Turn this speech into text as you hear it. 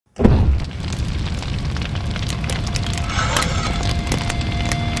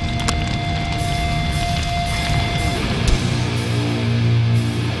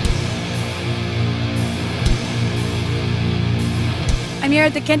I'm here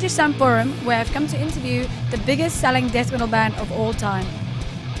at the Kentish Sound Forum, where I've come to interview the biggest selling death metal band of all time,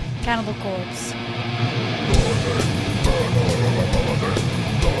 Cannibal Corpse.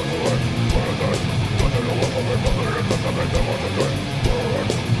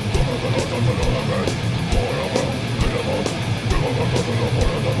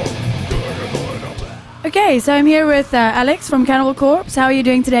 Okay, so I'm here with Alex from Cannibal Corpse. How are you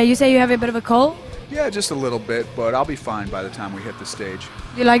doing today? You say you have a bit of a cold? Yeah, just a little bit, but I'll be fine by the time we hit the stage.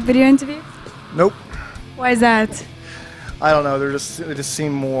 Do you like video interviews? Nope. Why is that? I don't know. They just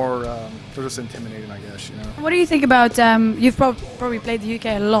seem more. They're just intimidating, I guess. You know. What do you think about? You've probably played the UK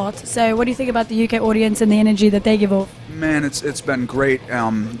a lot. So what do you think about the UK audience and the energy that they give off? Man, it's been great.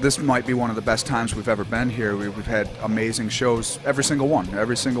 This might be one of the best times we've ever been here. We've had amazing shows. Every single one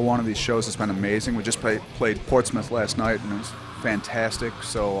of these shows has been amazing. We just played Portsmouth last night, and it was fantastic.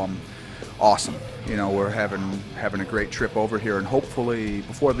 So awesome. You know, we're having a great trip over here, and hopefully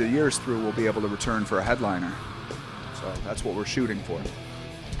before the year's through, we'll be able to return for a headliner. So that's what we're shooting for.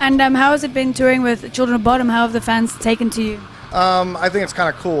 And how has it been touring with Children of Bottom? How have the fans taken to you? I think it's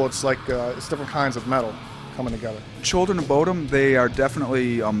kind of cool. It's like it's different kinds of metal coming together. Children of Bottom, they are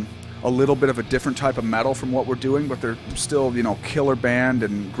definitely a little bit of a different type of metal from what we're doing, but they're still, you know, killer band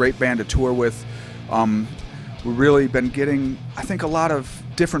and great band to tour with. We've really been getting, I think, a lot of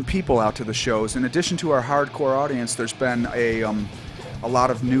different people out to the shows. In addition to our hardcore audience, there's been a lot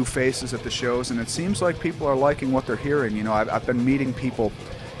of new faces at the shows, and it seems like people are liking what they're hearing. You know, I've been meeting people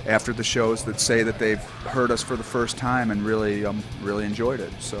after the shows that say that they've heard us for the first time and really enjoyed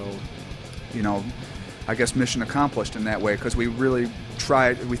it. So, you know, I guess mission accomplished in that way, because we really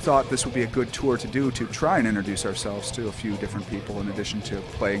tried. We thought this would be a good tour to do, to try and introduce ourselves to a few different people in addition to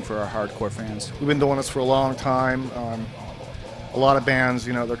playing for our hardcore fans. We've been doing this for a long time. A lot of bands,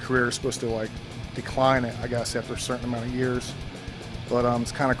 you know, their career is supposed to like decline, I guess, after a certain amount of years. But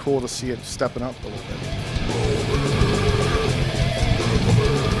it's kind of cool to see it stepping up a little bit.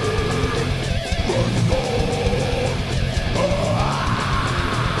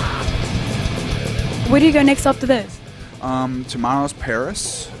 Where do you go next after this? Tomorrow's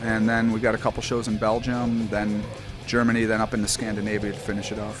Paris, and then we got a couple shows in Belgium, then Germany, then up into Scandinavia to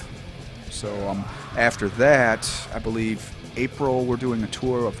finish it off. So after that, I believe April, we're doing a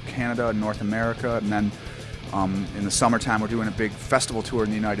tour of Canada and North America, and then in the summertime we're doing a big festival tour in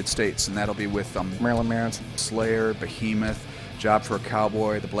the United States, and that'll be with Marilyn Manson, Slayer, Behemoth, Job for a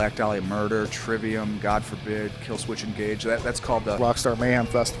Cowboy, the Black Dahlia Murder, Trivium, God Forbid, Killswitch Engage. That's called the Rockstar Mayhem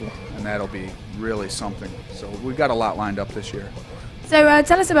Festival, and that'll be really something. So we've got a lot lined up this year. So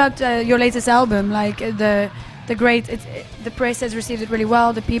tell us about your latest album. Like the press has received it really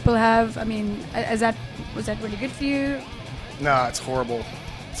well. The people have. I mean, was that really good for you? No, it's horrible.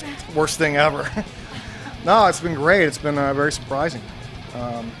 It's the worst thing ever. No, it's been great. It's been very surprising.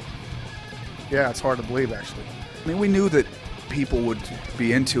 Yeah, it's hard to believe, actually. I mean, we knew that people would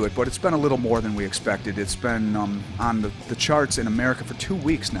be into it, but it's been a little more than we expected. It's been on the charts in America for 2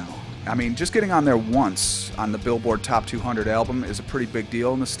 weeks now. I mean, just getting on there once on the Billboard Top 200 album is a pretty big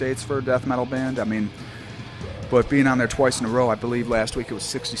deal in the States for a death metal band. I mean, but being on there twice in a row, I believe last week it was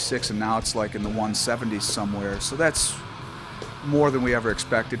 66, and now it's like in the 170s somewhere. So that's more than we ever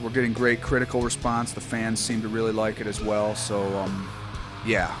expected. We're getting great critical response. The fans seem to really like it as well. So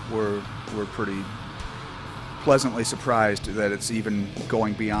yeah, we're pretty pleasantly surprised that it's even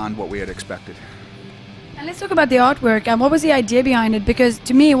going beyond what we had expected. And let's talk about the artwork. What was the idea behind it? Because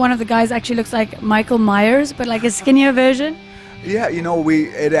to me, one of the guys actually looks like Michael Myers, but like a skinnier version. Yeah, you know,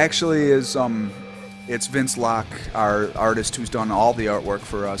 it actually is. It's Vince Locke, our artist, who's done all the artwork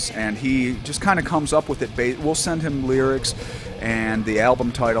for us, and he just kind of comes up with it. We'll send him lyrics and the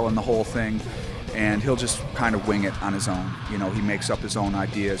album title and the whole thing, and he'll just kind of wing it on his own. You know, he makes up his own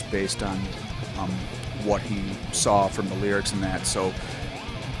ideas based on what he saw from the lyrics and that. So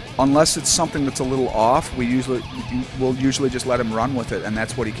unless it's something that's a little off, we'll usually just let him run with it, and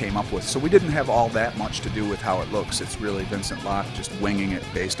that's what he came up with. So we didn't have all that much to do with how it looks. It's really Vincent Locke just winging it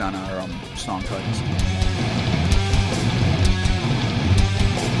based on our song titles.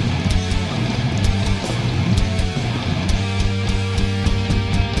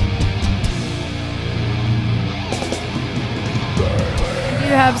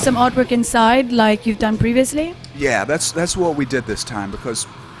 You have some artwork inside like you've done previously? Yeah, that's what we did this time, because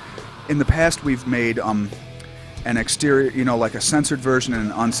in the past we've made an exterior, you know, like a censored version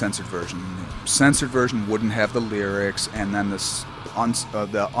and an uncensored version. The censored version wouldn't have the lyrics, and then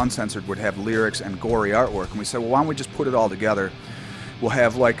the uncensored would have lyrics and gory artwork. And we said, well, why don't we just put it all together? We'll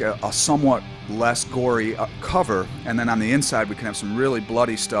have like a somewhat less gory cover, and then on the inside we can have some really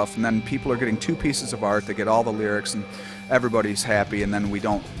bloody stuff, and then people are getting two pieces of art. They get all the lyrics, and everybody's happy, and then we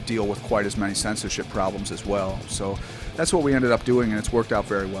don't deal with quite as many censorship problems as well. So that's what we ended up doing, and it's worked out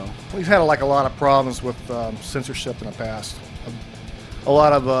very well. We've had like a lot of problems with censorship in the past. A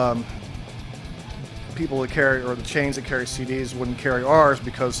lot of people that carry, or the chains that carry CDs wouldn't carry ours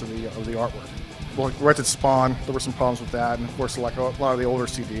because of the artwork. Well, right at Spawn, there were some problems with that, and of course, like a lot of the older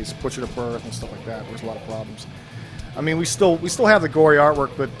CDs, Butcher to Birth and stuff like that, there was a lot of problems. I mean, we still have the gory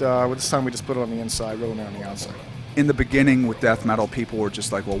artwork, but with this time we just put it on the inside, really not on the outside. In the beginning with death metal, people were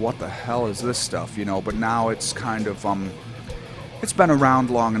just like, well, what the hell is this stuff, you know? But now it's kind of, it's been around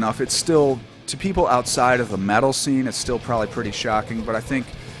long enough. It's still, to people outside of the metal scene, it's still probably pretty shocking, but I think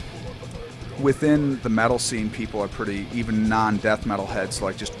within the metal scene, people are pretty, even non-death metal heads,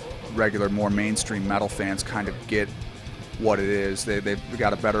 like just regular, more mainstream metal fans kind of get what it is. They've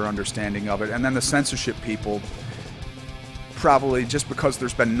got a better understanding of it. And then the censorship people, probably just because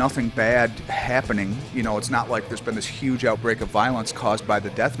there's been nothing bad happening, you know, it's not like there's been this huge outbreak of violence caused by the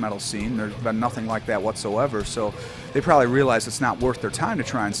death metal scene. There's been nothing like that whatsoever. So they probably realize it's not worth their time to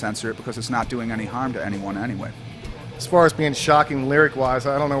try and censor it because it's not doing any harm to anyone anyway. As far as being shocking lyric-wise,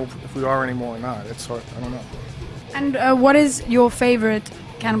 I don't know if we are anymore or not. It's hard, I don't know. And what is your favorite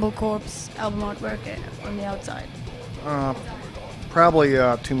Cannibal Corpse album artwork on the outside? Probably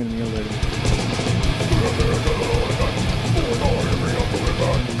Too Many Mutilated.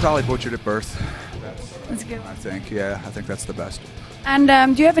 Probably Butchered at Birth. That's good. I think, yeah, I think that's the best.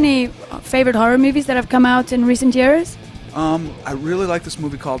 And do you have any favorite horror movies that have come out in recent years? I really like this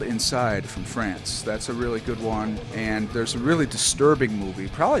movie called Inside from France. That's a really good one. And there's a really disturbing movie,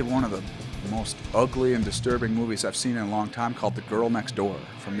 probably one of the most ugly and disturbing movies I've seen in a long time, called The Girl Next Door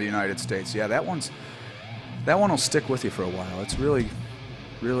from the United States. Yeah, that one will stick with you for a while. It's really,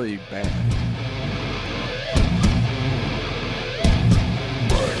 really bad.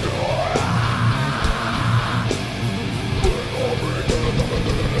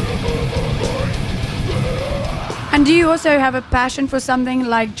 And do you also have a passion for something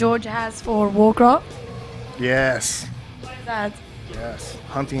like George has for Warcraft? Yes. What is that? Yes.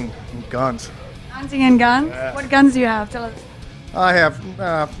 Hunting and guns. Hunting and guns? Yeah. What guns do you have? Tell us. I have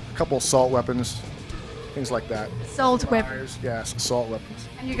a couple assault weapons, things like that. Assault weapons. Yes, assault weapons.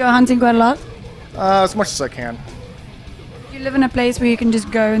 And you go hunting quite a lot? As much as I can. Do you live in a place where you can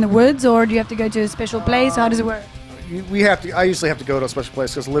just go in the woods, or do you have to go to a special place? How does it work? I usually have to go to a special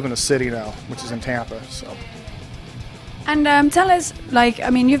place because I live in a city now, which is in Tampa. So. And tell us, like,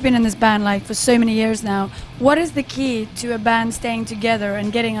 I mean, you've been in this band like for so many years now. What is the key to a band staying together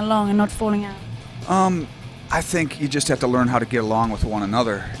and getting along and not falling out? I think you just have to learn how to get along with one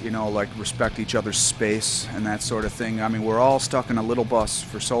another, you know, like respect each other's space and that sort of thing. I mean, we're all stuck in a little bus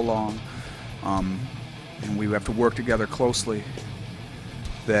for so long, and we have to work together closely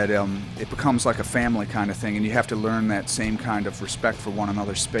that it becomes like a family kind of thing, and you have to learn that same kind of respect for one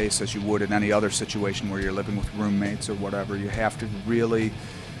another's space as you would in any other situation where you're living with roommates or whatever. You have to really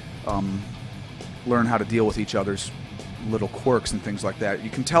learn how to deal with each other's little quirks and things like that. You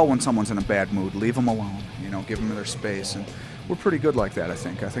can tell when someone's in a bad mood. Leave them alone, you know, give them their space, and we're pretty good like that, I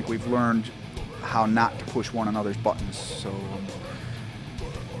think. I think we've learned how not to push one another's buttons. So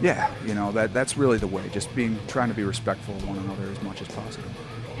yeah, you know, that's really the way, just trying to be respectful of one another as much as possible.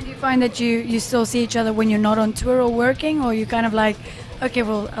 And do you find that you still see each other when you're not on tour or working, or you kind of like, okay,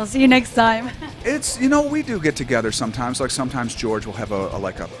 well, I'll see you next time? It's, you know, we do get together sometimes. Like sometimes George will have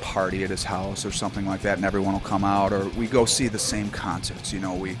a party at his house or something like that, and everyone will come out, or we go see the same concerts. You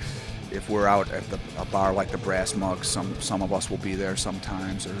know, if we're out at a bar like the Brass Mug, some of us will be there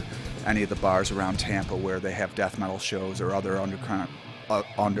sometimes, or any of the bars around Tampa where they have death metal shows or other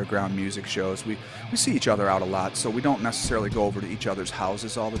underground music shows. We see each other out a lot, so we don't necessarily go over to each other's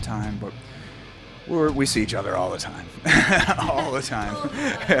houses all the time, but we see each other all the time. All the time.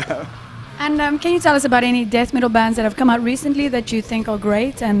 Yeah. And can you tell us about any death metal bands that have come out recently that you think are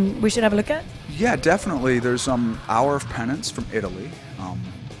great and we should have a look at? Yeah, definitely. There's Hour of Penance from Italy.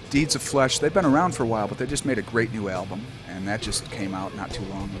 Deeds of Flesh, they've been around for a while, but they just made a great new album, and that just came out not too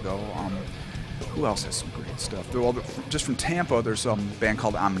long ago. Who else has some great stuff? Well, just from Tampa, there's a band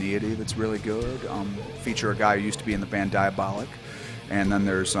called Omniety that's really good. Feature a guy who used to be in the band Diabolic. And then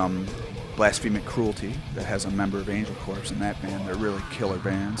there's Blasphemic Cruelty that has a member of Angel Corpse in that band. They're really killer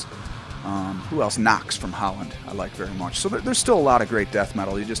bands. Who else? Nox from Holland I like very much. So there's still a lot of great death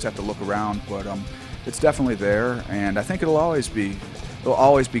metal. You just have to look around, but it's definitely there, and I think there'll always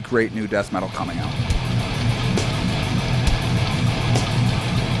be great new death metal coming out.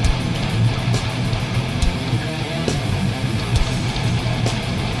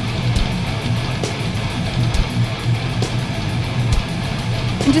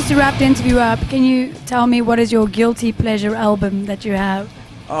 And just to wrap the interview up, can you tell me what is your guilty pleasure album that you have?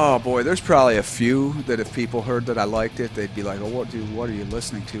 Oh boy, there's probably a few that if people heard that I liked it, they'd be like, "Oh, what are you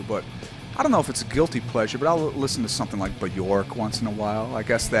listening to?" But I don't know if it's a guilty pleasure, but I'll listen to something like Bjork once in a while. I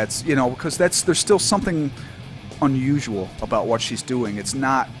guess that's, you know, because there's still something unusual about what she's doing. It's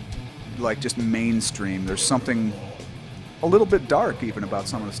not like just mainstream. There's something a little bit dark even about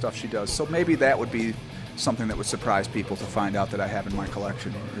some of the stuff she does. So maybe that would be something that would surprise people to find out that I have in my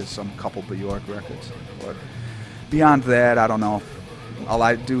collection, is some couple Bjork records. But beyond that, I don't know.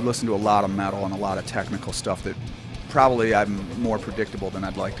 I do listen to a lot of metal and a lot of technical stuff that probably I'm more predictable than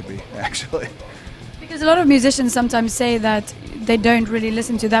I'd like to be, actually. Because a lot of musicians sometimes say that they don't really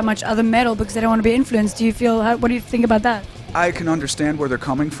listen to that much other metal because they don't want to be influenced. What do you think about that? I can understand where they're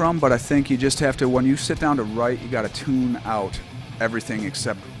coming from, but I think you just have to, when you sit down to write, you got to tune out everything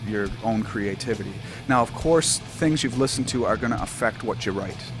except your own creativity. Now, of course, things you've listened to are going to affect what you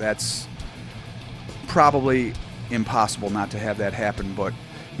write. That's probably impossible not to have that happen, but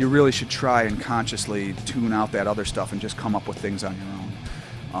you really should try and consciously tune out that other stuff and just come up with things on your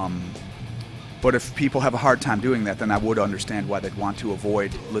own. But if people have a hard time doing that, then I would understand why they'd want to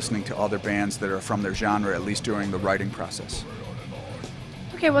avoid listening to other bands that are from their genre, at least during the writing process.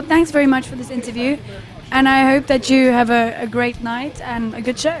 Okay, well, thanks very much for this interview, and I hope that you have a great night and a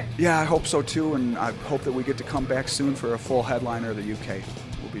good show. Yeah, I hope so too, and I hope that we get to come back soon for a full headliner of the UK.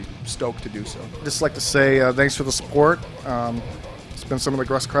 We'll be stoked to do so. I'd just like to say thanks for the support. It's been some of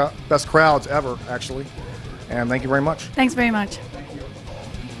the best crowds ever, actually, and thank you very much. Thanks very much.